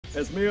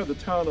As mayor of the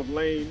town of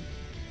Lane,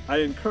 I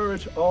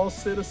encourage all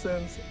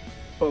citizens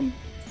from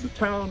the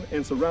town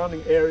and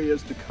surrounding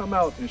areas to come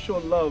out and show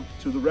love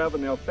to the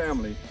Ravenel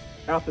family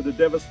after the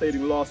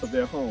devastating loss of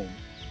their home.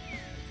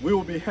 We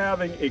will be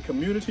having a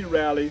community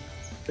rally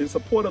in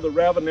support of the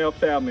Ravenel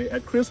family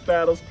at Chris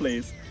Battles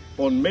Place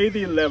on May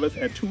the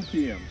 11th at 2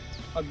 p.m.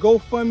 A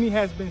GoFundMe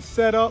has been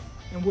set up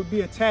and will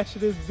be attached to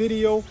this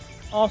video.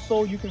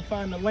 Also, you can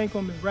find the link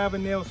on Ms.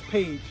 Ravenel's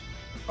page.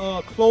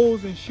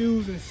 Clothes and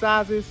shoes and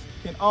sizes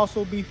can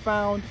also be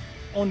found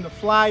on the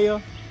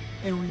flyer.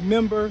 And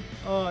remember,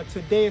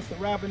 today it's the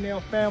Ravenel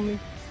family.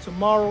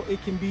 Tomorrow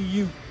it can be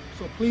you.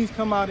 So please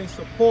come out and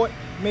support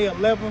May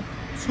 11th,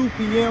 2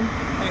 p.m.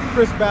 at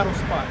Chris Battle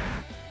Spot.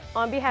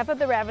 On behalf of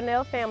the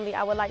Ravenel family,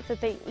 I would like to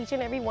thank each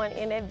and every one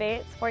in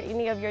advance for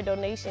any of your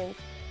donations.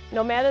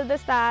 No matter the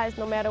size,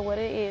 no matter what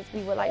it is,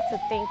 we would like to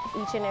thank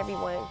each and every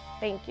one.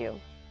 Thank you.